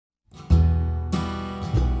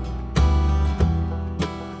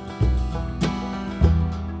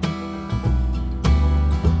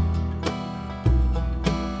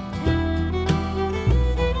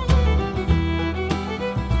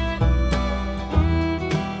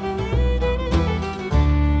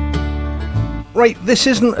Right, this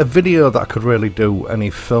isn't a video that I could really do any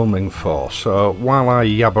filming for, so while I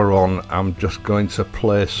yabber on, I'm just going to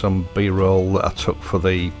play some B-roll that I took for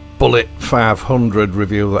the Bullet 500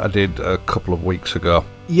 review that I did a couple of weeks ago.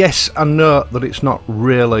 Yes, I know that it's not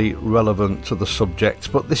really relevant to the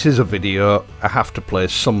subject, but this is a video, I have to play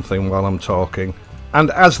something while I'm talking.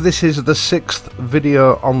 And as this is the 6th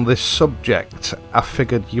video on this subject, I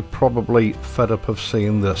figured you're probably fed up of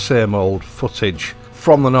seeing the same old footage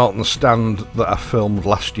from the Norton stand that I filmed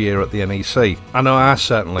last year at the NEC. I know I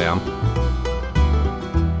certainly am.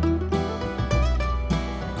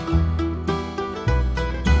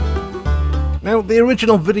 Now, the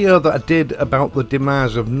original video that I did about the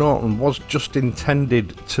demise of Norton was just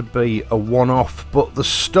intended to be a one-off, but the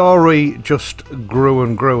story just grew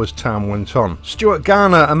and grew as time went on. Stuart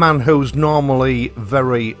Garner, a man who's normally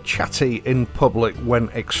very chatty in public,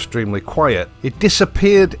 went extremely quiet. It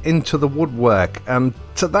disappeared into the woodwork, and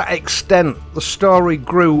to that extent, the story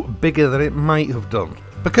grew bigger than it might have done.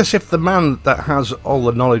 Because if the man that has all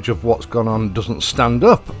the knowledge of what's gone on doesn't stand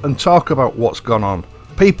up and talk about what's gone on,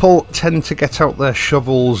 people tend to get out their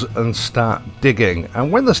shovels and start digging,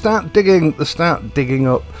 and when they start digging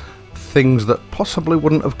up things that possibly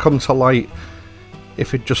wouldn't have come to light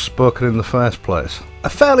if he'd just spoken in the first place. A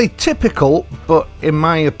fairly typical, but in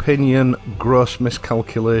my opinion, gross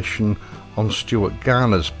miscalculation on Stuart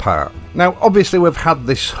Garner's part. Now, obviously we've had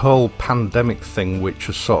this whole pandemic thing which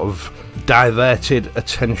has sort of diverted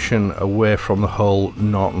attention away from the whole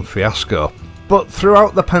Norton fiasco. But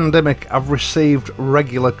throughout the pandemic, I've received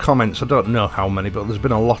regular comments, I don't know how many, but there's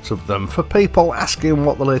been a lot of them, for people asking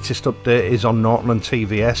what the latest update is on Norton and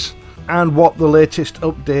TVS, and what the latest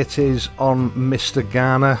update is on Mr.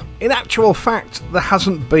 Garner. In actual fact, there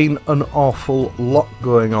hasn't been an awful lot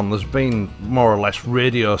going on. There's been more or less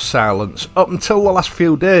radio silence up until the last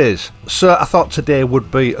few days. So I thought today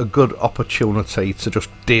would be a good opportunity to just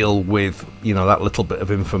deal with, you know, that little bit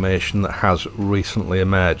of information that has recently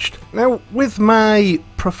emerged. Now, with my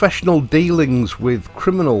professional dealings with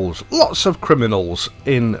criminals, lots of criminals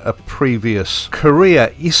in a previous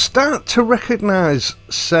career, you start to recognise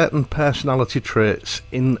certain personality traits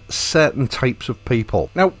in certain types of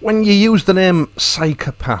people. Now, when you use the name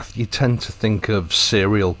psychopath, you tend to think of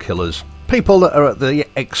serial killers. People that are at the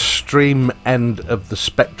extreme end of the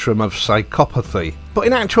spectrum of psychopathy. But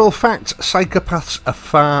in actual fact, psychopaths are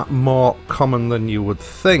far more common than you would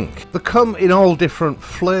think. They come in all different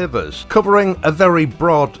flavours, covering a very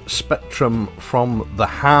broad spectrum from the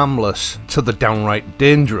harmless to the downright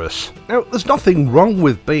dangerous. Now, there's nothing wrong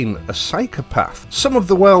with being a psychopath. Some of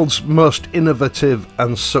the world's most innovative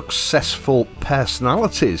and successful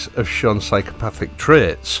personalities have shown psychopathic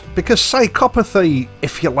traits, because psychopathy,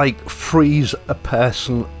 if you like, frees a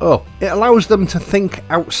person up. It allows them to think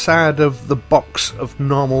outside of the box of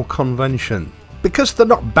normal convention, because they're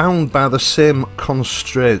not bound by the same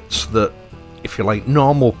constraints that, if you like,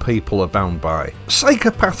 normal people are bound by.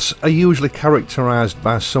 Psychopaths are usually characterised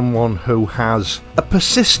by someone who has a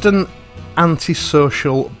persistent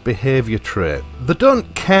antisocial behaviour trait. They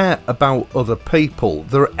don't care about other people,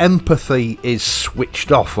 their empathy is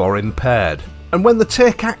switched off or impaired, and when they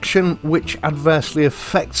take action which adversely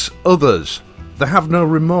affects others, they have no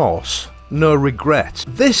remorse, no regret.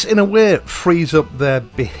 This in a way frees up their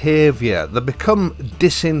behaviour. They become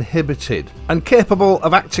disinhibited and capable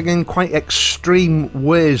of acting in quite extreme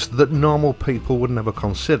ways that normal people would never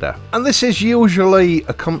consider. And this is usually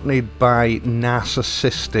accompanied by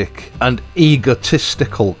narcissistic and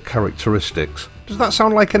egotistical characteristics. Does that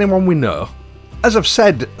sound like anyone we know? As I've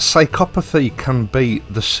said, psychopathy can be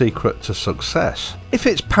the secret to success. If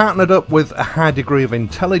it's partnered up with a high degree of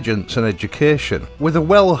intelligence and education, with a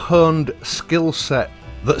well-honed skill set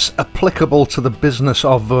that's applicable to the business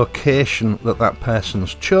or vocation that that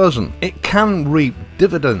person's chosen, it can reap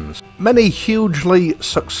dividends. Many hugely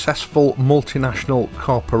successful multinational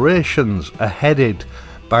corporations are headed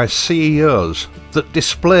by CEOs that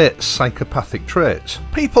display psychopathic traits.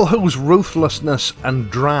 People whose ruthlessness and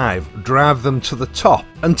drive them to the top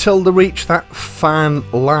until they reach that fine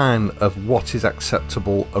line of what is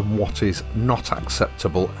acceptable and what is not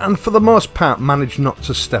acceptable, and for the most part manage not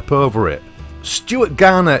to step over it. Stuart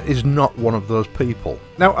Garner is not one of those people.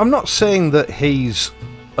 Now, I'm not saying that he's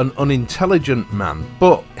an unintelligent man,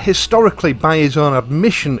 but historically, by his own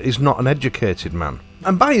admission, is not an educated man.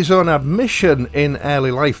 And by his own admission in early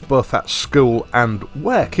life, both at school and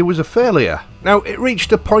work, he was a failure. Now, it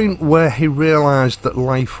reached a point where he realised that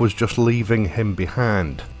life was just leaving him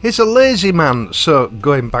behind. He's a lazy man, so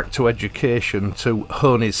going back to education to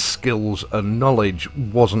hone his skills and knowledge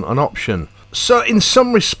wasn't an option. So in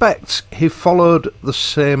some respects, he followed the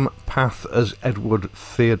same path as Edward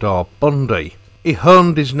Theodore Bundy. He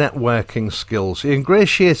honed his networking skills, he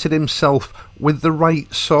ingratiated himself with the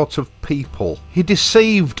right sort of people. He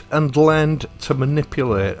deceived and learned to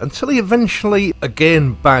manipulate until he eventually,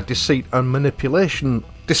 again by deceit and manipulation,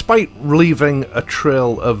 despite leaving a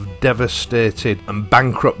trail of devastated and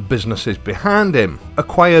bankrupt businesses behind him,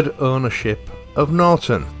 acquired ownership of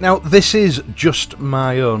Norton. Now, this is just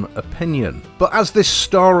my own opinion, but as this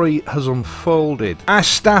story has unfolded, I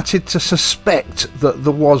started to suspect that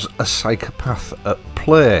there was a psychopath at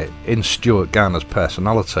play in Stuart Garner's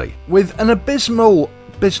personality. With an abysmal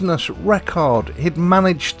business record, he'd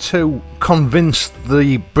managed to convince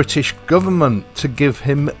the British government to give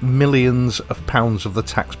him millions of pounds of the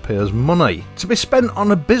taxpayers' money to be spent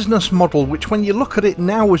on a business model which, when you look at it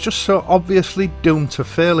now, was just so obviously doomed to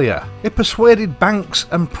failure. He persuaded banks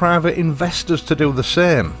and private investors to do the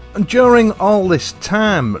same. And during all this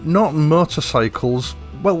time, Norton Motorcycles,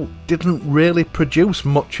 well, didn't really produce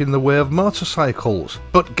much in the way of motorcycles.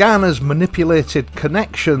 But Garner's manipulated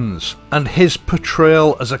connections and his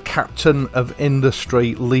portrayal as a captain of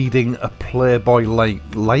industry leading a playboy-like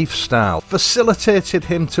lifestyle facilitated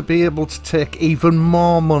him to be able to take even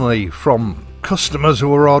more money from customers who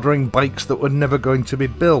were ordering bikes that were never going to be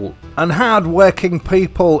built, and hard-working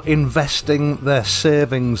people investing their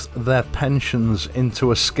savings, their pensions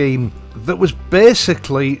into a scheme that was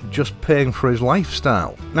basically just paying for his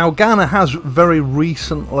lifestyle. Now, Garner has very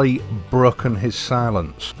recently broken his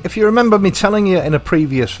silence. If you remember me telling you in a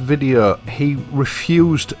previous video, he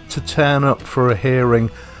refused to turn up for a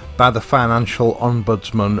hearing by the financial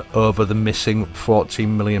ombudsman over the missing £14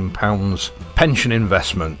 million pension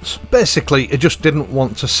investments. Basically, he just didn't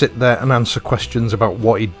want to sit there and answer questions about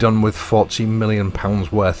what he'd done with £14 million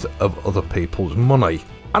worth of other people's money.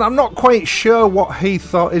 And I'm not quite sure what he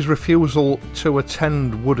thought his refusal to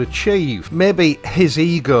attend would achieve. Maybe his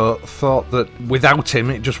ego thought that without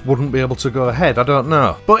him it just wouldn't be able to go ahead, I don't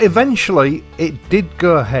know. But eventually it did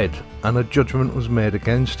go ahead and a judgment was made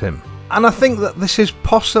against him. And I think that this is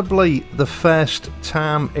possibly the first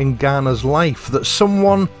time in Garner's life that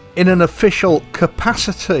someone in an official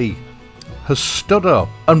capacity has stood up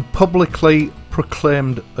and publicly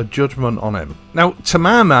proclaimed a judgment on him. Now, to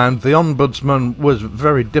my mind, the Ombudsman was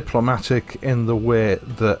very diplomatic in the way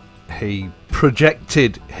that he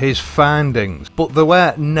projected his findings, but they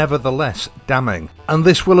were nevertheless damning. And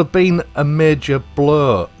this will have been a major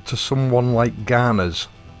blow to someone like Garner's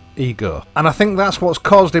ego. And I think that's what's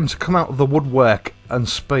caused him to come out of the woodwork and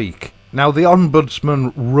speak. Now, the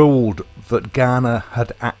Ombudsman ruled that Garner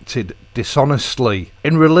had acted dishonestly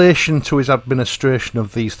in relation to his administration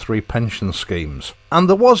of these three pension schemes. And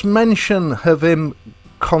there was mention of him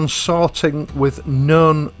consorting with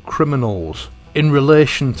known criminals in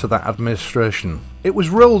relation to that administration. It was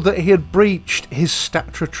ruled that he had breached his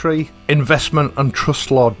statutory investment and trust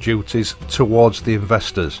law duties towards the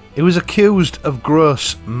investors. He was accused of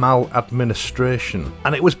gross maladministration,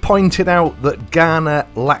 and it was pointed out that Garner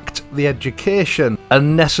lacked the education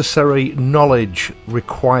and necessary knowledge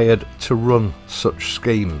required to run such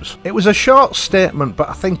schemes. It was a short statement, but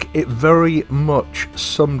I think it very much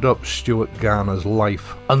summed up Stuart Garner's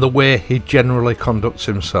life and the way he generally conducts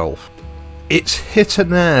himself. It's hit a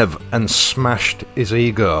nerve and smashed his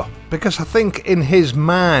ego, because I think in his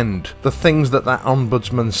mind the things that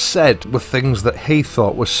Ombudsman said were things that he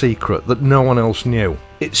thought were secret, that no one else knew.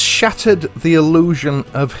 It's shattered the illusion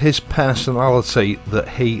of his personality that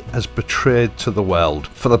he has betrayed to the world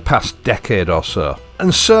for the past decade or so.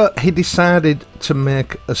 And so he decided to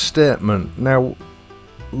make a statement. Now,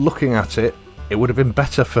 looking at it, it would have been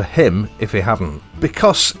better for him if he hadn't,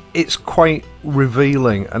 because it's quite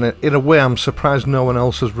revealing, and in a way I'm surprised no one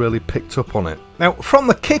else has really picked up on it. Now, from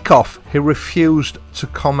the kick-off, he refused to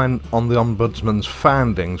comment on the Ombudsman's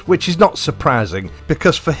findings, which is not surprising,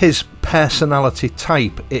 because for his personality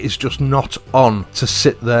type, it is just not on to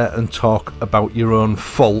sit there and talk about your own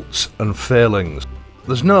faults and failings.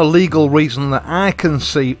 There's no legal reason that I can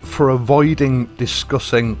see for avoiding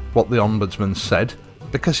discussing what the Ombudsman said,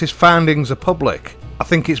 because his findings are public. I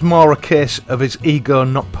think it's more a case of his ego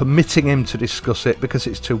not permitting him to discuss it because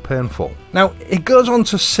it's too painful. Now, he goes on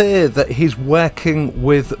to say that he's working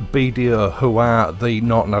with BDO, who are the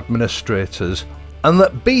Norton administrators, and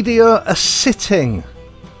that BDO are sitting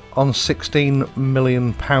on £16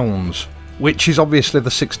 million, which is obviously the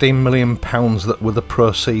 £16 million that were the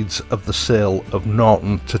proceeds of the sale of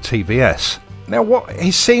Norton to TVS. Now, what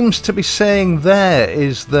he seems to be saying there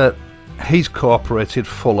is that he's cooperated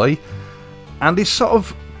fully, and he's sort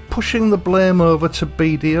of pushing the blame over to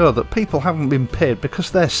BDO, that people haven't been paid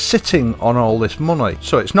because they're sitting on all this money.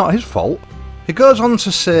 So it's not his fault. He goes on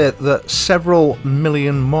to say that several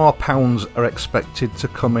million more pounds are expected to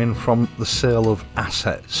come in from the sale of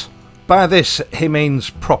assets. By this he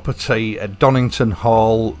means property at Donington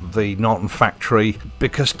Hall, the Norton factory,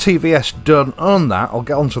 because TVS don't own that, I'll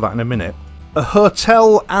get onto that in a minute. A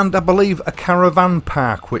hotel and I believe a caravan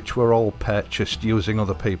park, which were all purchased using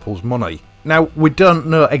other people's money. Now, we don't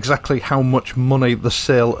know exactly how much money the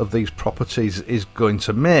sale of these properties is going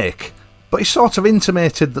to make, but he sort of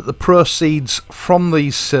intimated that the proceeds from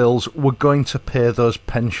these sales were going to pay those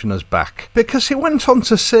pensioners back. Because he went on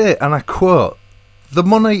to say, and I quote, "The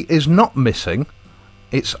money is not missing,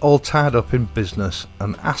 it's all tied up in business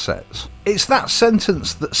and assets." It's that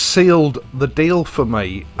sentence that sealed the deal for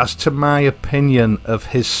me as to my opinion of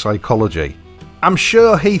his psychology. I'm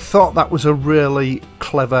sure he thought that was a really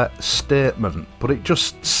clever statement, but it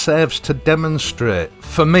just serves to demonstrate,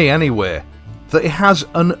 for me anyway, that he has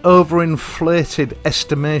an overinflated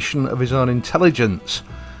estimation of his own intelligence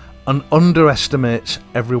and underestimates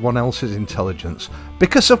everyone else's intelligence,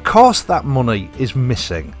 because of course that money is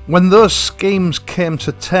missing. When those schemes came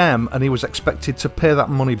to term and he was expected to pay that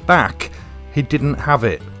money back, he didn't have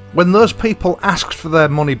it. When those people asked for their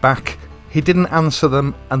money back, he didn't answer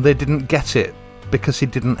them and they didn't get it because he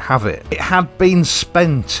didn't have it. It had been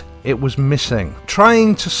spent, it was missing.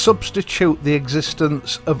 Trying to substitute the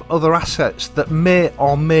existence of other assets that may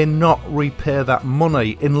or may not repay that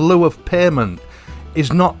money in lieu of payment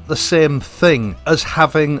is not the same thing as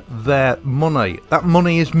having their money. That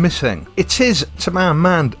money is missing. It is, to my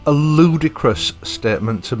mind, a ludicrous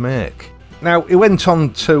statement to make. Now, he went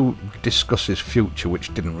on to discuss his future,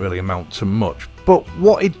 which didn't really amount to much, but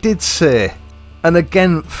what he did say, and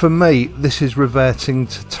again for me this is reverting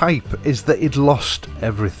to type, is that he'd lost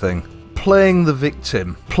everything. Playing the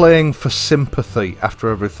victim, playing for sympathy after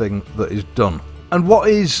everything that is done. And what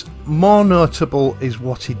is more notable is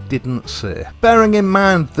what he didn't say. Bearing in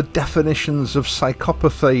mind the definitions of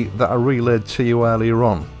psychopathy that I relayed to you earlier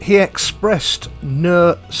on, he expressed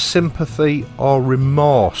no sympathy or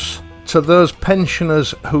remorse to those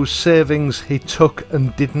pensioners whose savings he took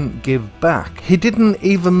and didn't give back. He didn't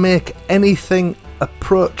even make anything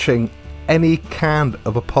approaching any kind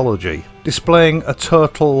of apology, displaying a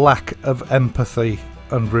total lack of empathy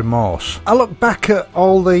and remorse. I look back at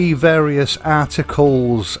all the various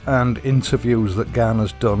articles and interviews that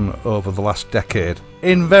Garner's done over the last decade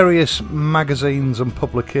in various magazines and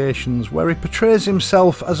publications, where he portrays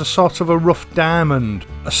himself as a sort of a rough diamond,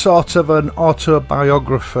 a sort of an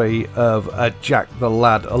autobiography of a Jack the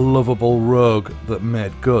Lad, a lovable rogue that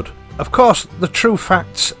made good. Of course, the true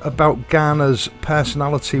facts about Garner's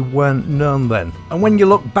personality weren't known then, and when you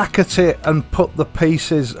look back at it and put the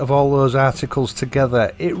pieces of all those articles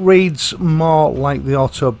together, it reads more like the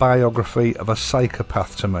autobiography of a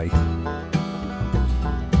psychopath to me.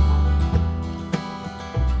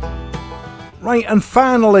 Right, and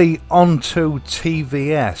finally on to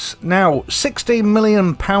TVS. Now, £16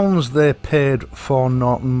 million they paid for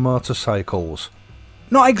Norton Motorcycles.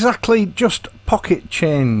 Not exactly just pocket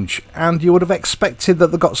change, and you would have expected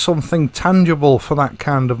that they got something tangible for that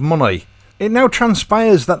kind of money. It now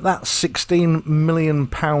transpires that that's £16 million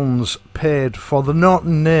paid for the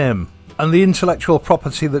Norton name and the intellectual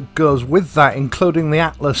property that goes with that, including the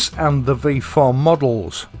Atlas and the V4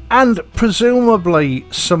 models, and presumably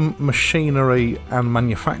some machinery and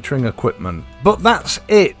manufacturing equipment. But that's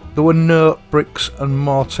it. There were no bricks and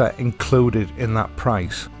mortar included in that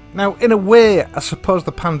price. Now, in a way, I suppose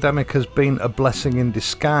the pandemic has been a blessing in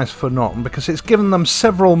disguise for Norton, because it's given them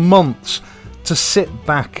several months to sit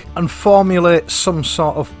back and formulate some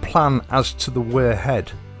sort of plan as to the way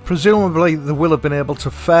ahead. Presumably they will have been able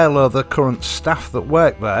to furlough the current staff that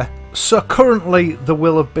work there, so currently they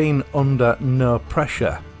will have been under no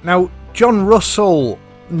pressure. Now, John Russell,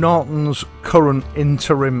 Norton's current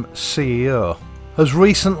interim CEO, has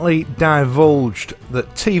recently divulged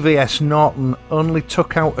that TVS Norton only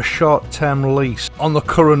took out a short-term lease on the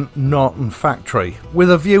current Norton factory,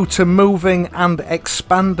 with a view to moving and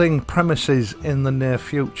expanding premises in the near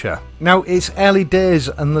future. Now, it's early days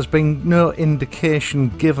and there's been no indication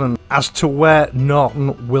given as to where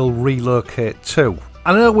Norton will relocate to.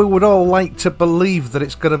 I know we would all like to believe that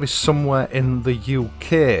it's going to be somewhere in the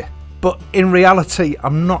UK, but in reality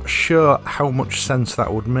I'm not sure how much sense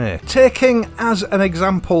that would make. Taking as an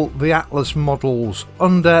example the Atlas models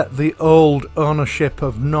under the old ownership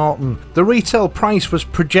of Norton, the retail price was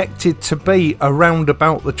projected to be around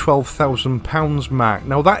about the £12,000 mark.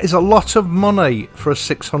 Now that is a lot of money for a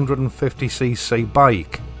 650cc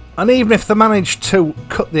bike. And even if they managed to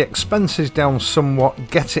cut the expenses down somewhat,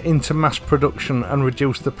 get it into mass production and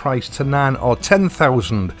reduce the price to 9 or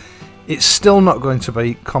 10,000, it's still not going to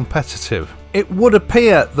be competitive. It would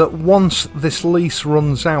appear that once this lease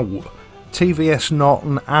runs out, TVS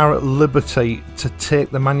Norton are at liberty to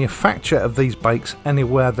take the manufacture of these bikes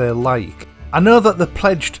anywhere they like. I know that they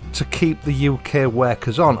pledged to keep the UK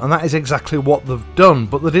workers on, and that is exactly what they've done,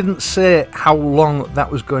 but they didn't say how long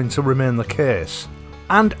that was going to remain the case.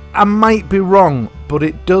 And I might be wrong, but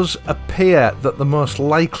it does appear that the most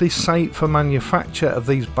likely site for manufacture of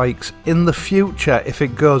these bikes in the future, if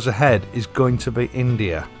it goes ahead, is going to be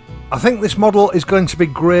India. I think this model is going to be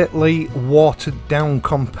greatly watered down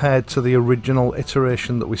compared to the original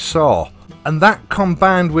iteration that we saw, and that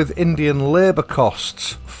combined with Indian labour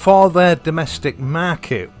costs for their domestic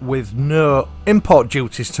market with no import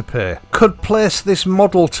duties to pay could place this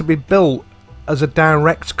model to be built as a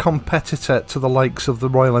direct competitor to the likes of the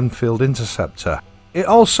Royal Enfield Interceptor. It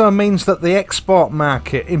also means that the export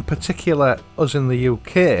market, in particular us in the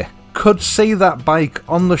UK, could see that bike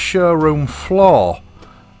on the showroom floor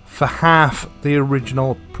for half the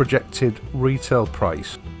original projected retail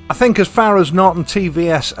price. I think as far as Norton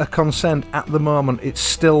TVS are concerned at the moment, it's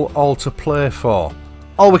still all to play for.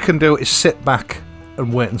 All we can do is sit back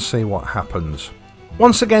and wait and see what happens.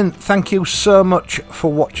 Once again, thank you so much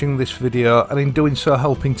for watching this video, and in doing so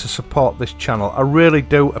helping to support this channel. I really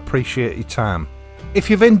do appreciate your time. If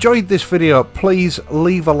you've enjoyed this video, please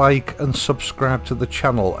leave a like and subscribe to the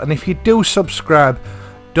channel, and if you do subscribe,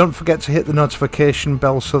 don't forget to hit the notification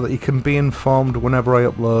bell so that you can be informed whenever I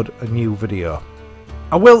upload a new video.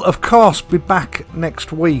 I will of course be back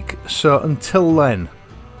next week, so until then,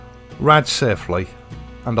 ride safely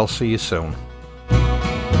and I'll see you soon.